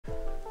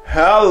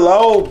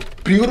Hello,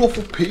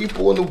 beautiful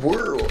people in the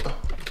world.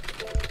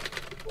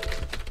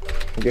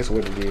 Guess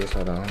what it is?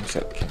 Hold on, let me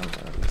set the camera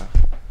up.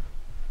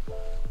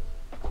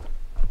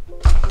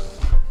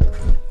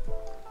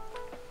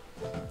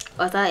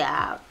 What's up,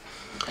 y'all?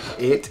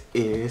 It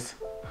is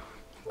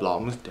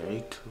Vlogmas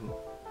Day 2.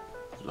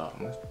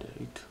 Vlogmas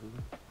Day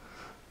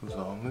 2.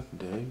 Vlogmas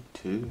Day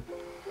 2.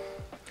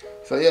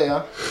 So yeah,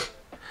 y'all.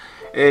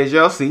 As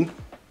y'all see,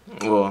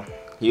 well,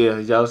 yeah,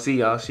 y'all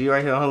see, she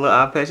right here on her little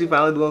iPad. She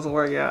finally doing some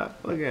work, y'all.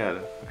 Look at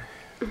her.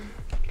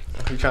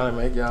 She trying to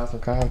make y'all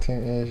some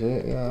content and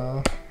shit,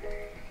 y'all.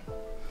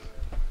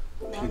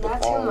 No,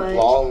 not too much.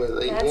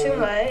 Vlogmas, Not too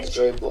much.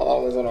 Straight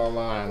Vlogmas on our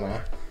mind,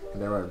 man.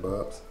 That right,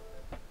 Bubs?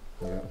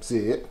 Yeah,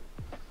 see it.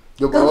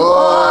 Good boy.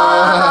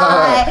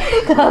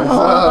 Come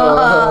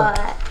on.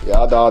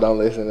 Y'all dog don't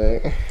listen,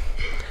 eh?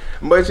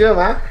 But yeah,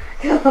 man.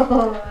 Come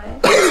on.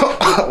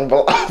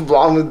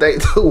 Vlogmas Day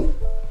 2.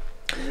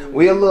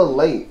 We a little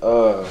late.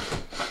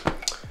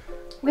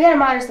 We had a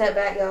minor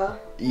setback, y'all.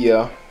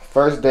 Yeah.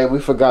 First day we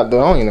forgot to, I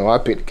don't even know, I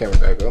picked the camera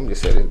back up. I'm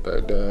just setting it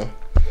back down.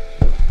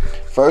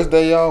 First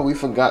day, y'all, we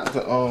forgot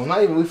to,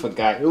 not even we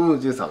forgot, it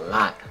was just a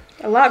lot.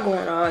 A lot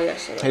going on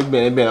yesterday. It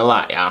been a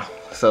lot, y'all.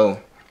 So,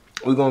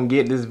 we're gonna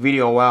get this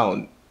video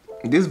out.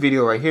 This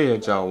video right here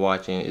that y'all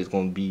watching is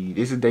gonna be,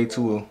 this is day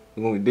 2.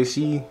 This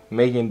she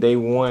making day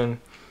 1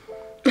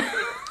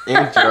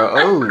 intro.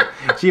 Oh,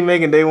 she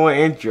making day 1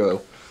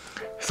 intro.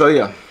 So,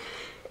 yeah.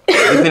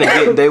 We're gonna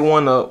get day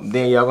 1 up,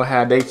 then y'all gonna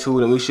have day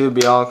 2, then we should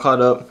be all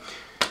caught up.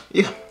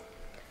 Yeah.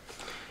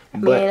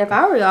 But, man, if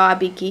I were y'all, I'd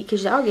be geek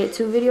because y'all get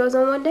 2 videos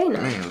on one day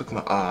now. Man, look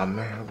at my,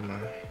 man, look at my,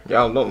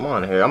 y'all look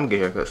mine here. I'm gonna get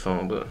a haircut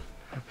soon,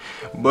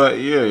 but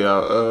yeah,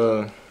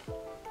 y'all,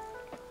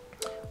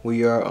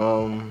 we are,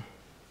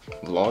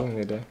 vlogging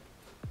today.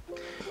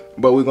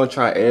 But we're gonna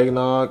try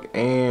eggnog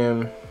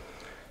and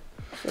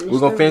we're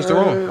gonna finish the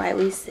room. Like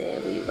we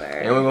said we were.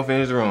 And we're gonna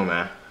finish the room,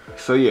 man.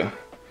 So yeah.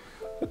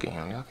 Look at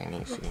him, y'all can't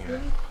even see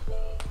him.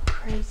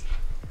 Crazy.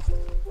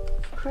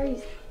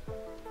 Crazy.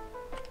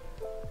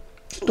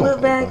 Look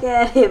Look back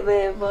at it,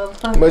 man,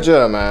 motherfucker. But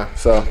yeah, man.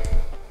 So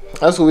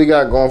that's what we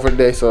got going for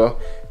today. So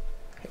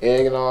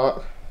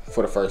eggnog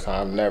for the first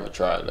time. Never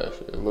tried that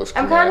shit. It looks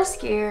I'm kind of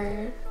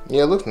scared.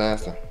 Yeah, it looks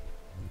nasty.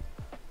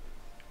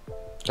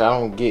 I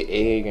don't get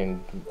egg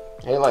and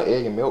ain't like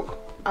egg and milk.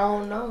 I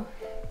don't know.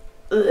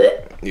 Yeah,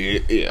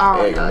 egg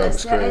and milk.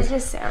 It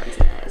just sounds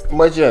nasty.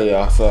 But yeah,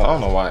 y'all. So I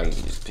don't know why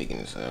he's just picking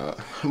this up.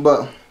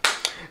 But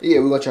yeah,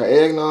 we're gonna try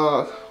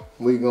eggnog.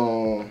 We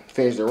gonna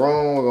finish the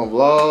room. We're gonna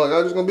vlog.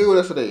 Y'all just gonna be with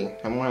us today.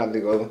 I'm gonna have to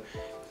go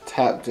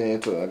tapped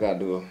into it. I gotta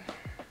do it.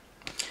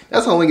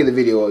 That's how we get the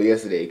video up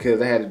yesterday, cause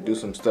I had to do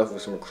some stuff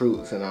with some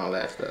recruits and all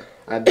that stuff.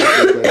 I do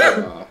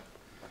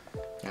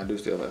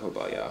still play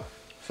football, y'all.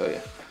 So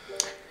yeah,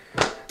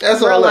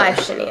 that's real all.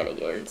 Life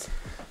shenanigans.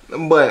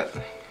 But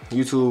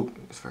YouTube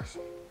is first,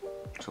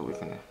 so we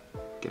can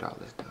get all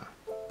this done.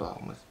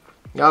 Vlogmas.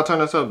 Y'all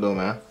turn us up though,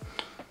 man.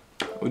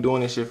 We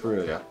doing this shit for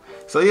real, y'all.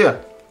 So yeah.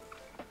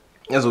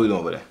 That's what we doing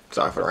over there.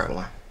 Sorry for the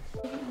rambling.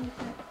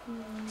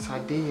 So I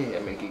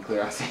did make it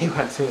clear. I see you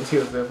want to tune to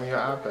yourself on your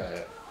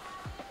iPad.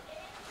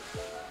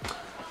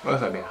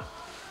 What's up, y'all?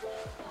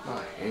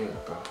 My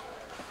head, bro.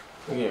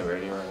 We getting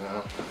ready right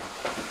now.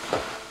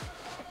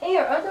 Hey,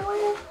 your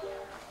underwear?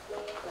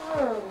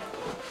 Oh.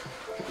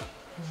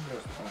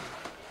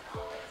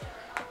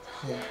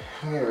 Yeah,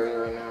 I'm getting ready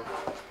right now.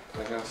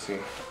 Like y'all see.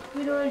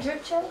 We doing a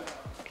drip check?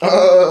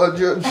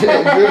 Drip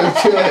check, drip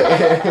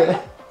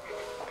check.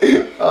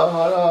 Oh,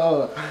 hold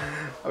on.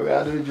 I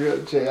gotta do the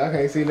drip check. I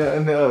can't see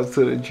nothing else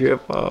to the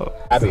drip off.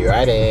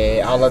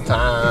 Copyrighted all the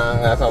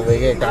time. That's how we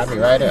get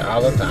copyrighted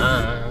all the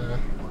time.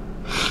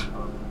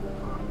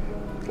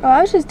 Oh,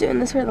 I was just doing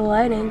this for the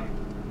lighting.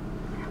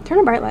 Turn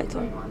the bright lights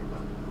on.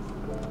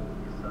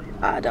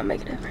 Don't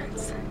make a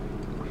difference.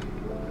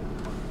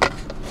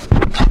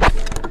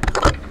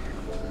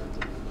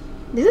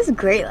 This is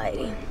great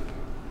lighting.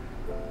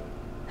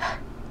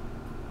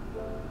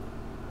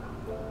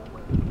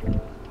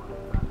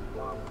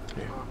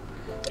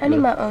 I need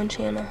my own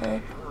channel, huh?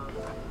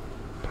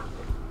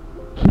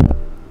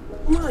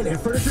 Mine at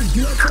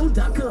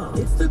FurnitureUSO.com.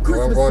 It's the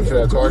Christmas I'm going to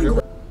that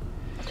Target.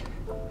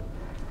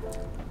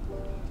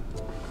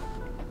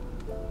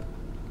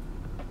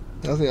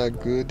 I see how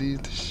good these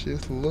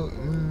shits look,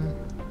 man.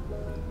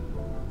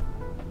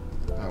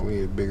 Oh, we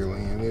need a bigger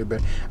lens. We need a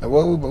better.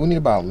 We need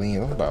about lens.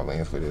 What's about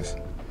lens for this?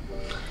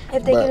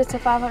 If they get us to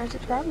 500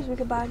 subscribers, we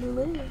could buy a new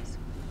lens.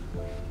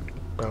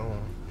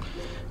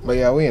 But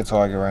yeah, we in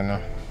Target right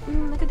now.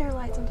 Look at their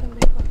lights on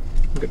TV.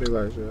 Look at their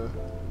lights, y'all.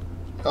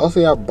 I don't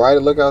see how bright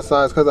it look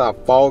outside. It's because how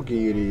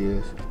foggy it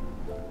is.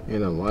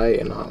 In the light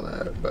and all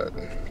that. But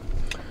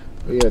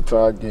we at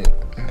Target.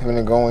 I'm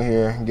gonna go in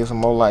here and get some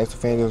more lights to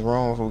finish this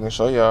room so we can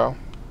show y'all.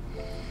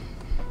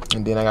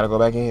 And then I gotta go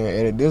back in here and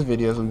edit this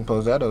video so we can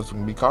post that up so we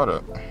can be caught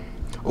up.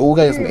 Oh, we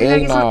gotta get some eggnog.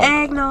 Get some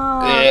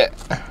eggnog. Yeah.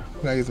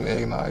 We gotta get some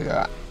eggnog,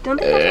 y'all. Don't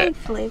they have like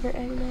flavor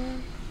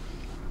eggnog?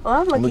 Oh,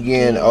 I'm looking. We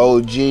getting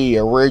OG,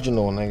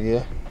 original,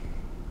 nigga.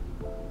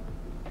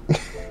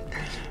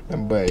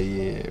 But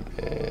yeah,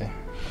 man.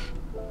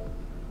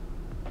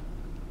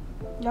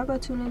 Y'all go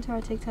tune into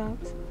our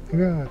TikToks.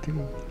 Yeah,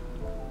 dude.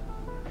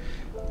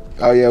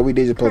 Oh yeah, we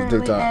did just post a Currently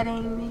TikTok.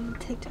 editing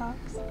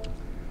TikToks.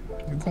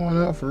 We going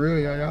up for real,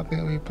 y'all. Y'all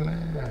think we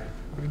playing?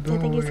 We doing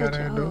think what we it's a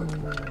gotta do.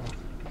 joke.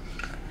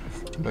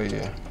 But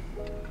yeah.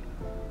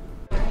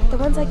 The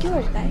ones like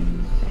yours, babe.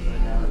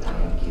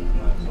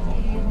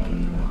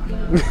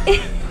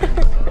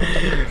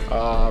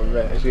 Oh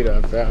man, she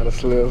done found a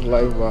slips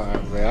like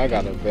mine, man. I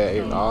got a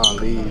bag all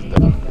these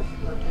though.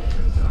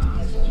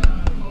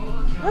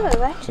 What,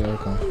 babe?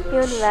 Check 'em. You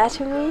want to match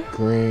with me?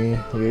 Green,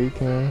 yeah you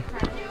can.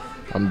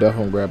 I'm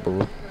definitely gonna grab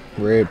a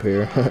red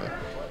pair. They're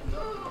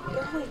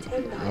only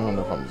 $10. I don't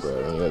know if I'm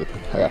grabbing any other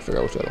pair. I gotta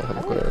figure out which other one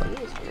I'm gonna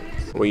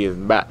grab. We is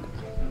back. Do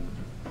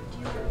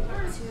you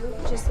want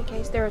two? Just in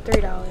case. They were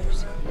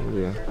 $3.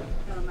 Yeah.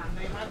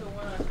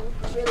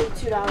 Really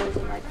 $2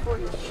 and like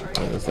 40.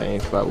 In the same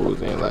spot we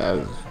was in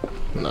last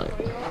night.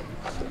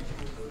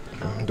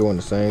 Doing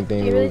the same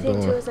thing Do you we really was think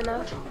doing. two is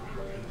enough?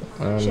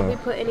 I don't Should know. we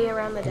put any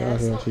around the I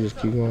desk? think she just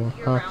keep going.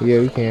 Huh? Yeah,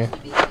 we can.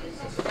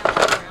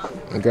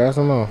 I got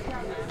some more.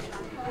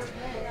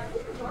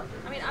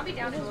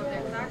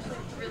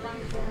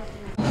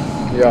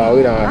 Y'all,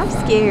 we done. I'm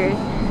scared.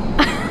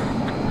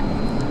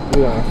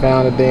 We done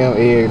found a damn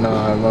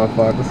eggnog,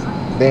 motherfuckers.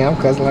 Damn,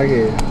 I'm cussing like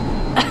hell.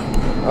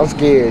 I'm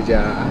scared,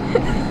 y'all.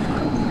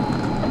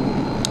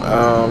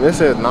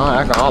 This is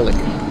non-alcoholic.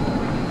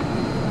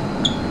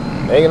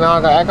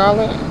 Eggnog got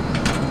alcoholic?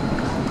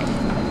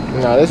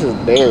 No, this is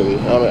dairy.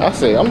 I mean, I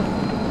say I'm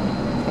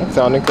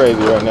sounding crazy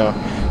right now.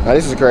 Now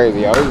this is crazy,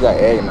 y'all. We got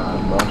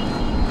eggnog, bro.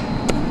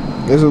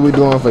 This is what we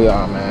doing for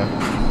y'all, man.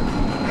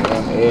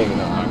 Damn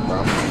eggnog,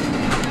 bro.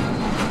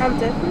 I'm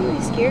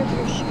definitely scared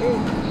for sure.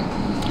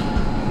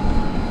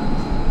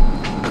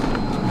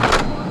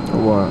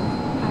 What?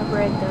 I've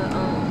read the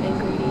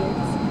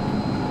ingredients.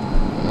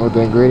 What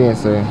the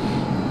ingredients say?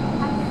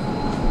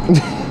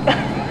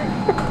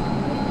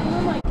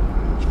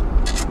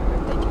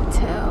 They can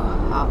tell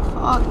how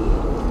foggy it is.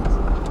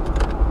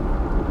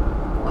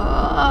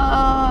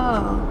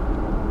 Whoa.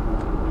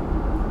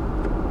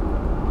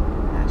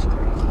 That's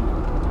crazy.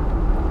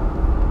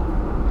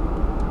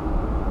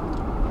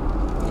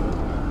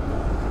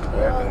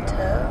 You don't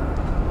tell.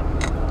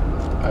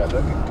 Alright,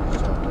 look at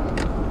this.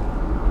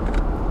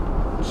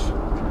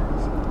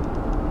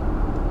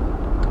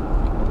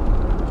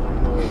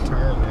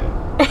 Turn that.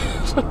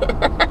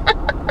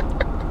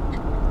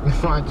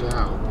 Watch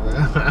out, bro.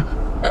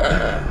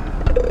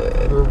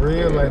 For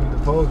real, like the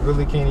folks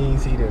really can't even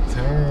see the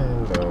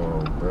turn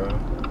though, bro.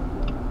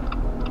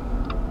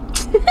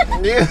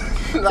 Yeah,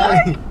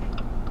 like,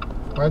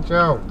 watch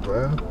out,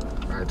 bro.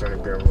 Alright, turn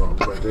the camera off.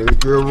 But there's the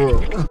camera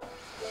off.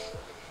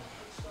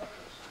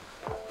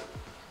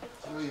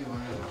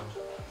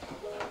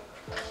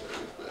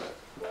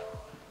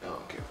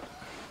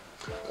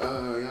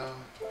 Y'all.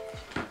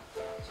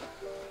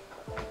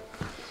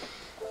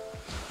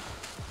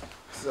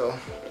 So,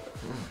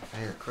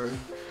 hair curly.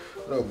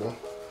 What up, boy?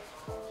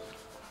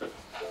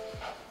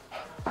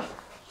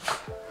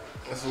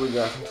 That's what we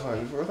got from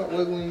Tony, bro. Stop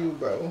wiggling you,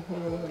 bro.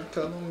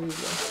 Tell them you,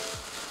 bro.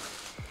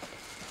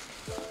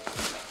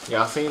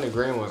 Y'all seen the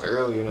green ones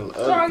earlier in the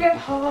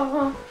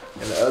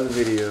other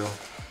video.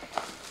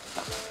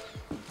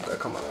 But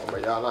come on, bro.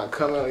 Y'all not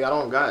coming.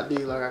 Y'all don't got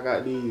these like I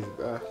got these,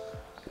 bro.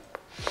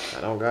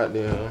 I don't got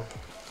them.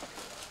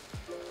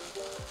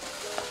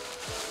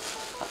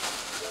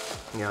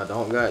 Y'all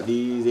don't got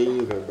these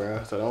either,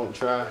 bro. So don't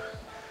try.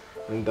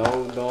 And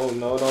don't go get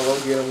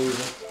them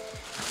either.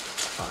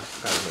 Oh,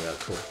 I got a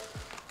toy.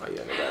 Oh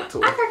yeah, they got a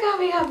toy. I forgot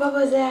we got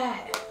Bubba's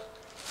at.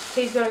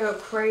 He's gonna go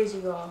crazy,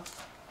 y'all.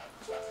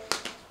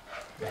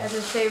 That's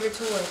his favorite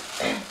toy.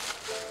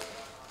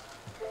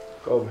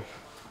 Kobe.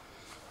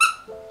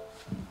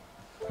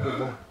 Good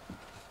boy.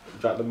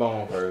 Drop the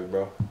bone first,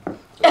 bro.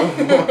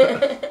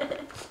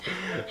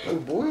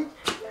 Look, boy.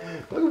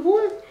 Look,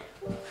 boy.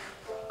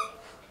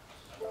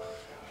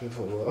 He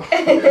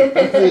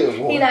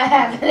not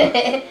having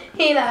it.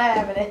 He not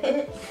having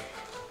it.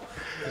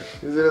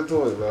 Is it a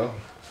toy, bro?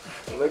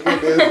 Look at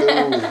this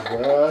dude,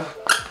 bro.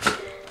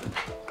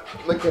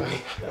 Look at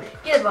me.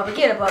 Get it, Bubba.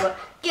 Get it, Bubba.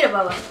 Get it,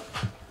 Bubba.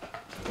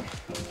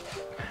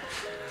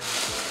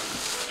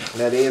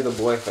 That is a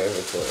boy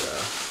favorite toy,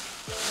 though.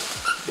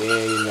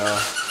 Then, you know,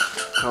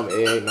 come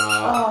eggnog.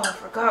 Oh, I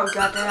forgot we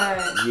got that.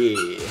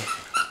 Yeah.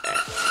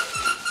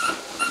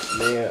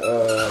 Then,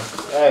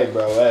 hey,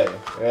 bro, hey.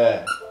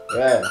 Yeah.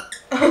 Yeah.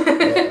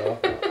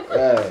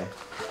 Hey.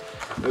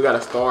 We got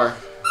a star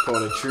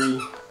on a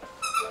tree.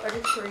 Like a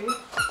tree.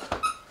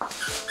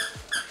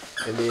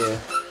 And then,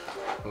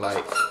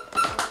 lights.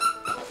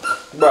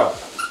 Bro.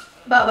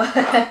 Bubba.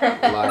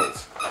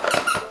 Lights.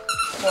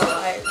 More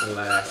lights.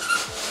 Lights.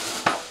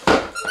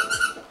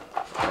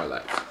 More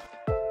lights.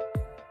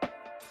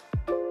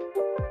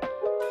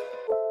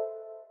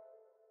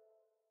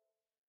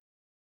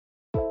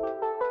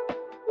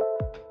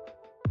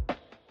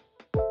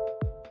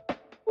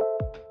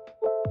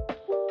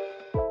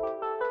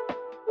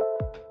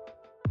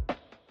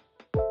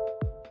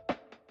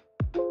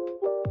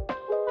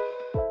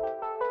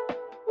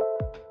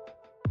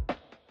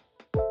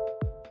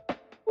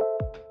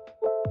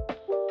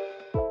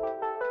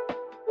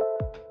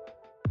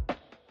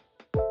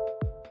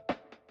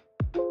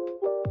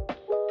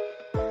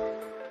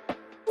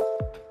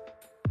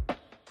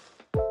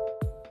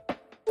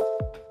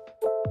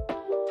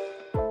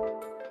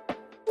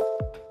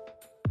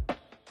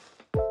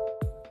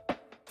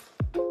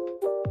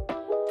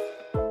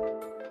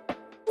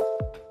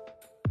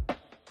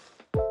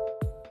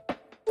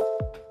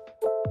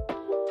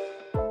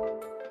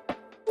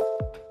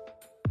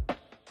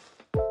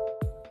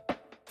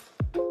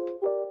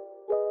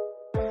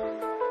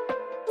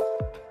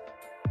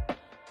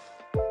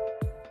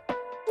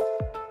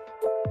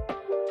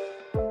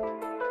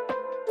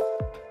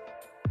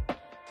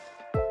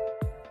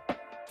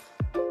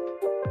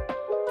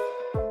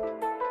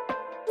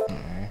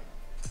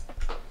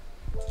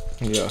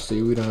 Yeah,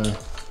 see, we done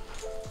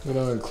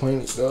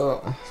cleaned it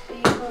up.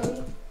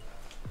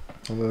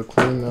 A little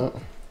clean up.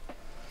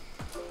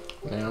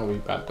 Now we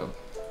about to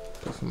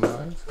put some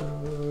lights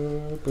up.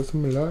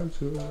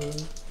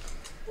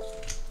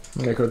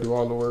 Make her do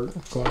all the work.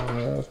 Go on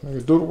her ass, make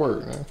her do the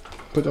work, man.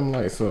 Put them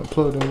lights up.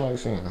 Plug them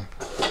lights in.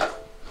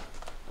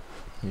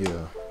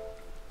 Yeah.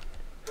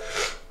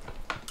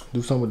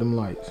 Do something with them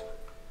lights.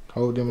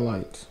 Hold them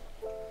lights.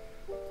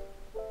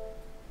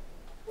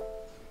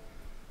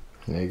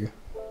 Nigga.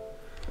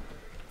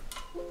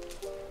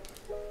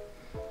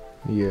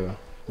 Yeah.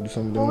 Do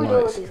something with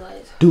them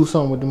lights. Do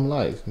something with them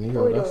lights.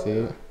 Nigga, what I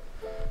said.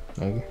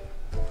 Nigga.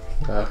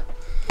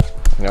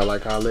 Y'all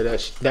like how I lay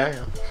that shit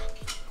down?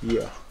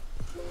 Yeah.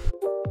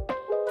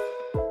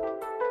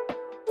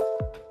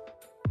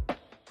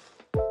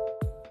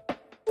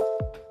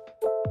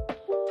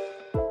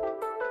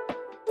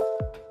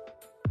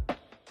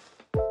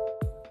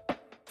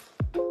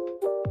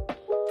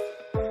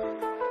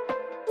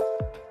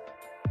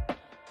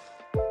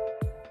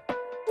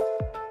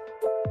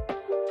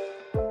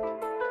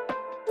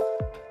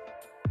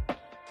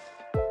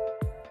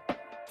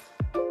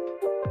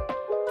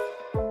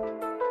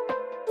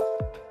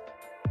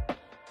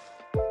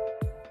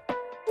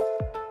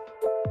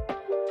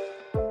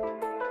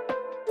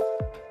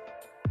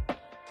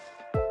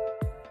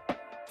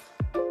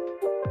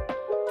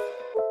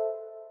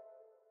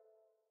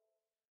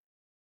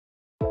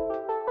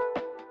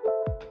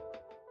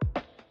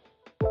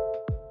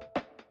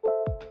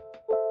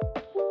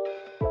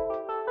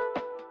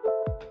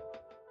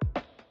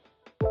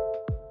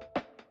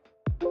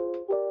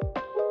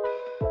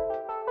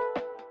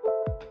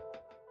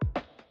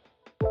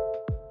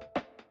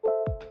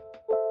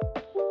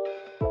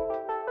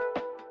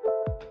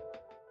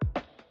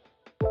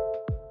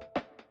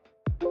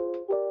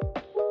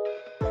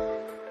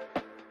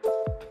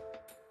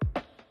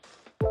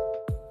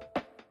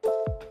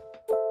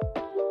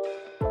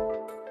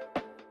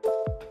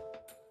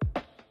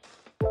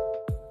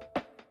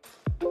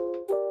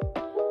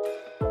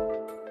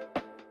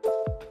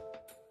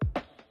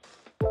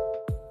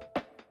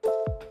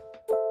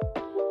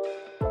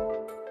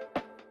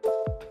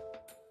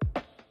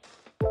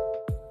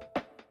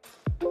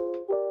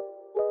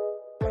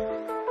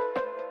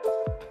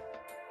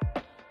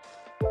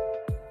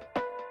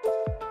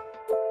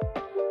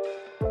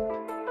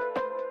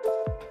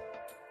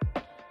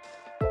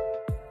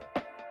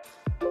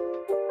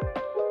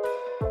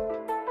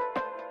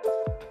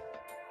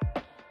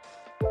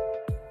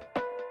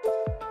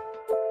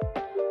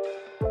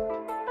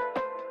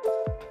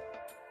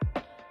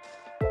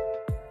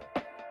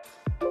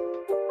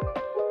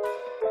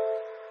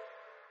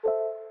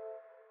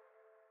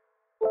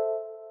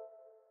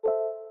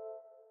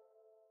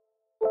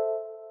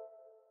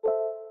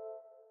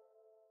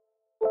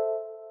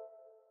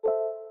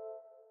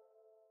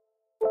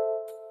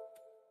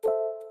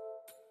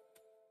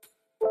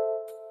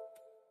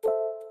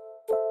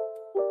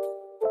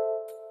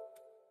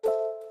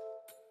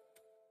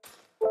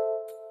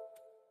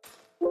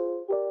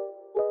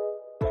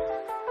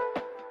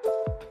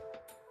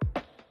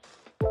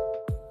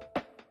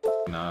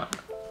 Nah.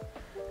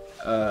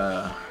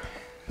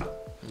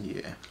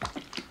 Yeah.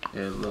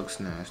 It looks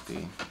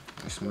nasty.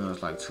 It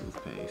smells like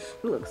toothpaste.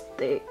 It looks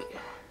thick.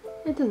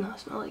 It does not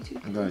smell like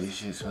toothpaste. Bro, this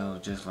shit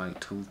smells just like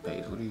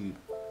toothpaste. What are you,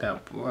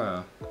 that,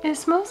 bro? It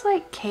smells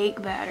like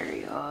cake batter,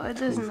 y'all. It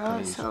does not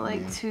Toothpaste, smell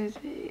like man.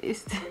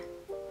 toothpaste.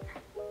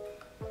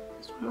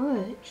 It's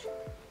much.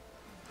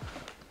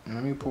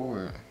 Let me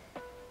pour it.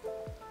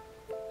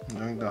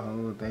 Drink the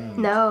whole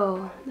thing.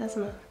 No, that's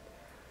not.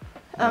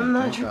 I'm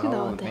not drinking the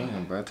whole thing,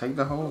 thing. bro. Take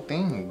the whole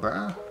thing,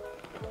 bro.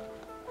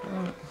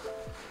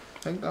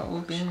 Take the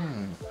whole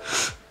thing.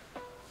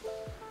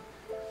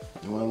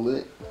 You want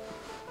lit?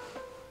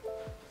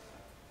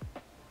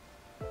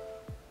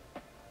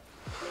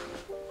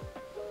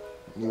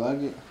 You like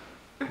it?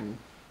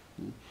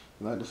 You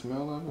like the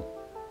smell of it?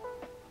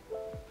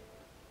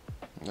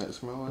 You like the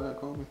smell of that,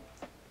 Kobe?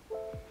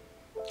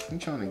 I'm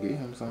trying to get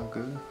him some,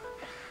 cuz.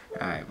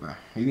 Alright, bro.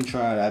 You can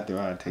try it after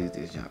I taste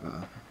this junk,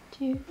 bro.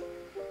 Cheers.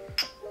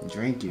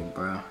 Drink it,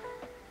 bro.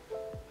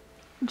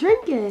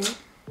 Drink it.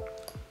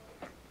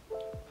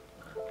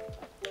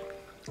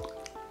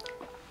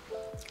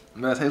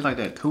 Bro, it tastes like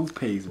that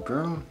toothpaste,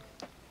 bro.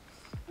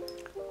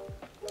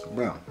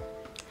 Bro.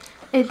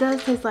 It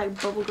does taste like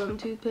bubblegum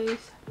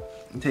toothpaste.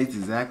 It tastes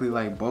exactly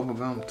like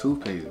bubblegum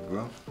toothpaste,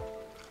 bro.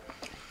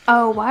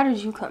 Oh, why did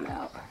you come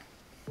out?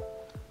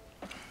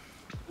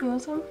 You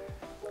want some?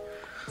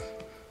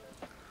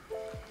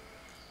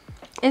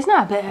 It's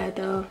not bad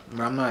though.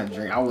 Bro, I'm not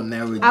drinking. I would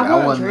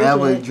never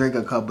won't drink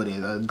a cup of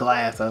this, a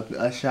glass,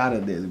 a shot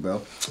of this,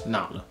 bro.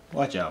 Nah,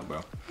 watch out,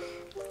 bro.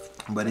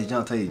 But it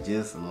don't taste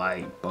just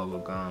like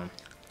bubblegum.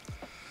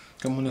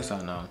 Come on this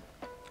side now.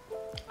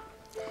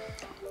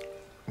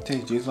 It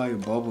tastes just like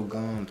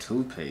bubblegum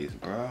toothpaste,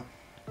 bro.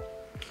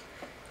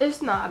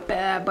 It's not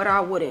bad, but I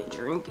wouldn't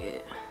drink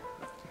it.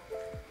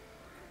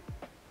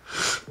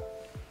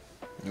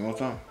 You want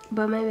some?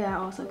 But maybe I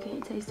also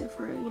can't taste it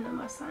for, you know,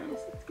 my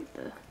sinuses get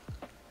the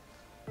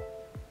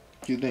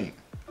you think?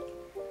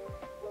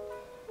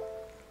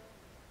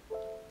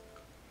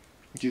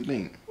 What you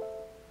think?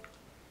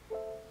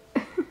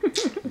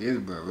 This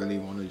bro really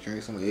want to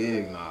drink some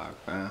eggnog,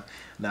 fam.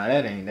 Nah,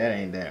 that ain't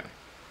that.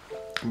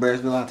 Bro,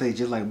 it's gonna taste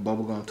just like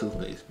bubblegum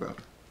toothpaste, bro.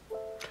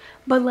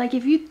 But like,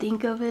 if you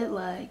think of it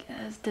like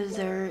as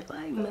dessert,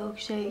 like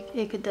milkshake,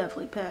 it could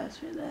definitely pass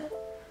for that.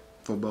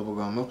 For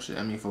bubblegum milkshake,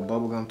 I mean for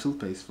bubblegum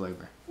toothpaste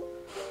flavor.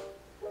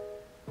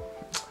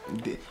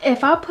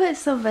 If I put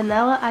some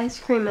vanilla ice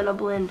cream in a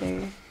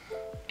blender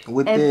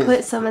and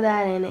put some of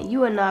that in it, you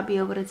would not be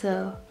able to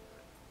tell.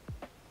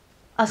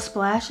 A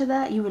splash of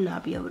that, you would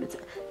not be able to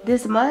tell.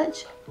 This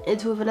much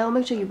into a vanilla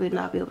milkshake, you would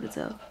not be able to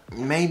tell.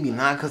 Maybe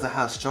not because of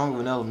how strong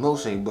vanilla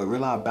milkshake, but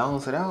really I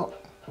balance it out.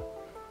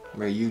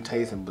 Where you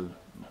tasting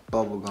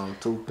bubblegum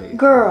toothpaste.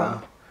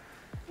 Girl.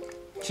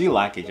 She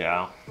like it,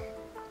 y'all.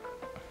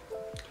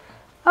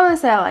 I wouldn't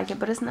say I like it,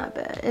 but it's not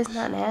bad. It's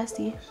not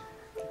nasty.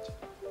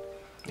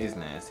 It's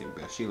nasty,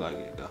 but she like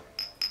it though.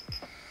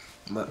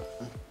 But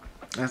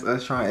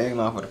let's try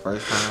eggnog for the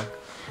first time.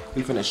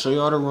 We finna show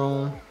y'all the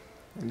room.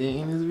 And then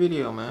in this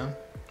video, man.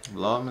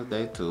 Vlogmas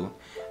day 2.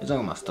 It's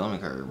like my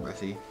stomach hurt, bro.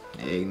 See?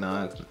 The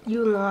eggnog.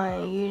 You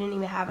lying. You didn't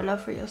even have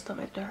enough for your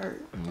stomach to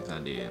hurt. Yes, I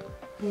did.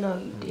 No,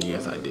 you didn't.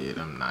 Yes, I did.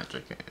 I'm not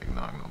drinking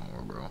eggnog no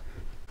more, bro.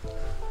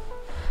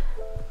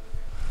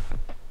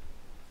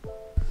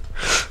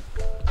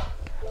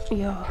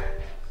 Yo.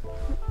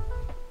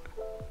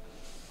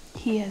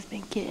 He has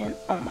been getting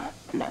on my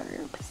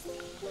nerves.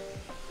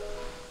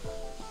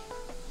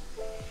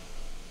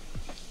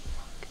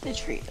 Look at the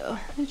tree, though.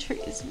 The tree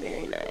is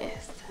very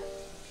nice.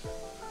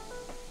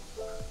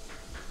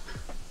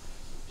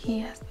 He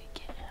has been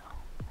getting on.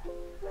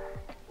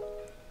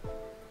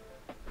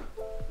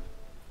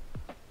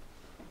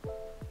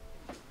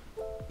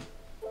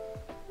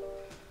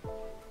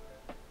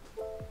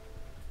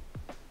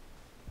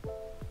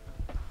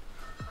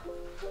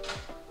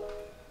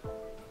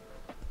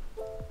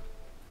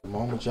 The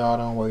moment y'all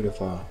done waited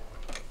for.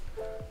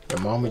 The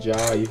moment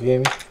y'all, you feel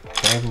me?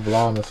 Came for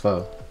Vlogmas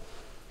for.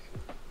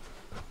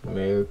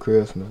 Merry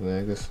Christmas,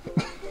 niggas.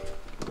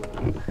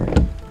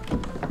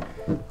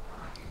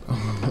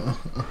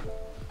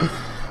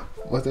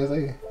 What's that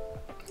say?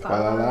 La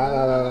la la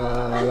la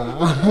la la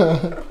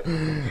la.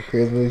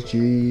 Christmas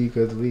tree,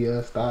 cause we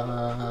a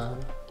star.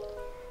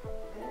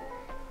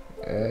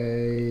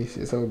 Hey,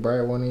 shit so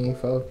bright, won't even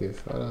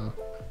focus. Hold on.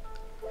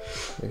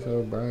 It's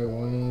so bright,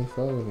 won't even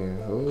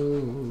focus.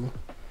 Ooh.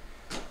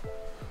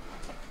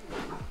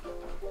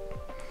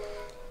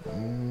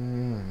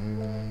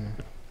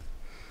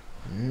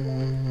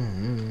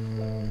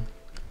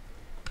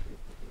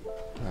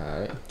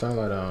 Alright, turn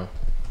light on.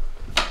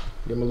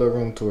 Give me a little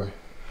room tour.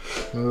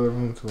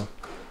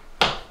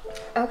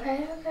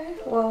 Okay.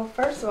 Well,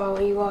 first of all,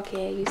 when you walk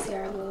in, you see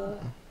our little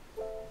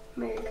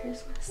Merry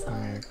Christmas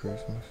sign. Merry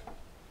Christmas.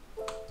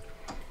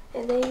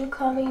 And then you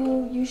come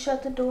and you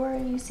shut the door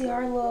and you see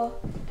our little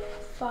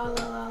fa la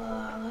la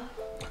la la.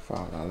 Fa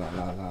la la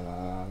la la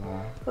la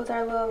la. With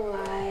our little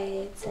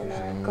lights and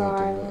our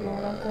garland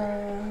on the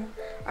ground.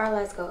 Our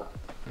lights go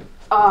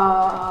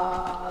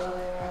all the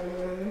way around the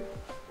room.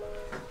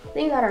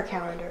 Then you got our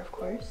calendar, of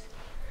course.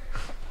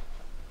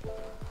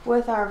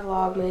 With our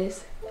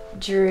Vlogmas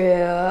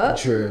drip.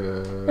 With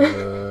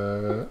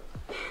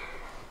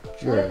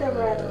the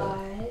red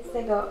lights.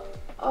 They go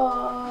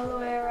all the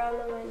way around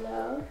the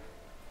window.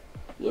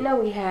 You know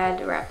we had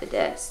to wrap the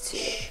desk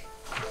too.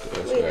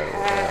 We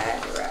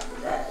had to wrap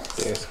the desk.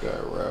 Desk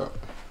got wrapped.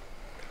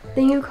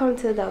 Then you come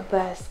to the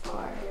best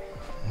part.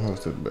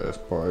 What's the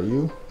best part?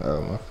 You?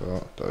 Oh, my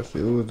fault. Thought she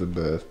was the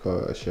best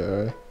part,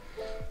 Shy.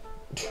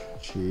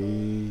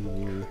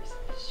 Cheese.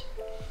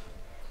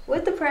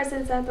 With the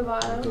presents at the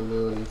bottom. The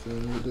little, you feel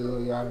me? The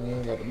little, y'all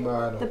mean, at the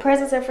bottom. The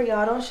presents are for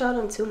y'all. Don't show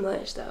them too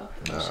much, though.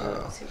 Nah,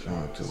 show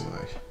them too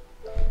much.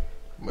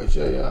 But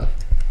yeah, y'all.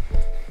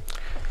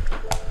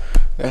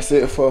 That's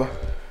it for.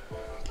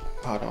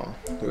 Hold on.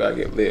 We gotta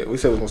get lit. We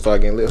said we was gonna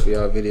start getting lit for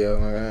y'all video.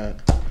 My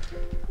God.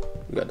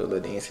 We got the little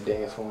dancey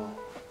dance for them.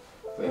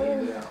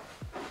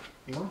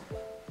 You know?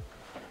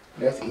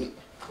 That's it.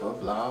 For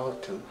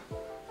vlog 2.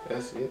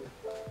 That's it.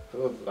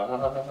 For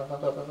vlog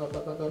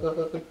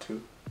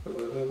 2.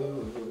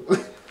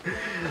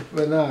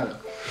 But nah.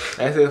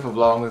 That's it for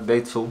Vlogmas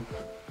day 2.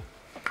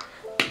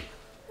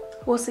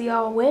 We'll see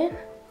y'all when?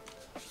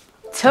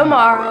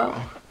 Tomorrow.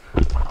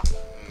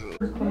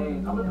 Hey,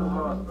 I'm gonna do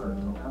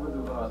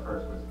Vlogs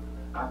first.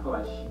 I feel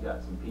like she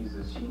got some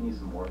pieces. She needs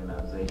some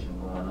organization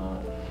going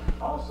on.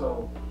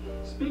 Also,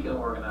 speaking of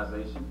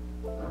organization,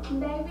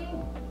 Baby,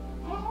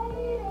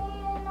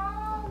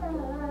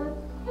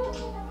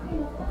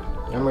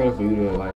 I'm ready for you to like.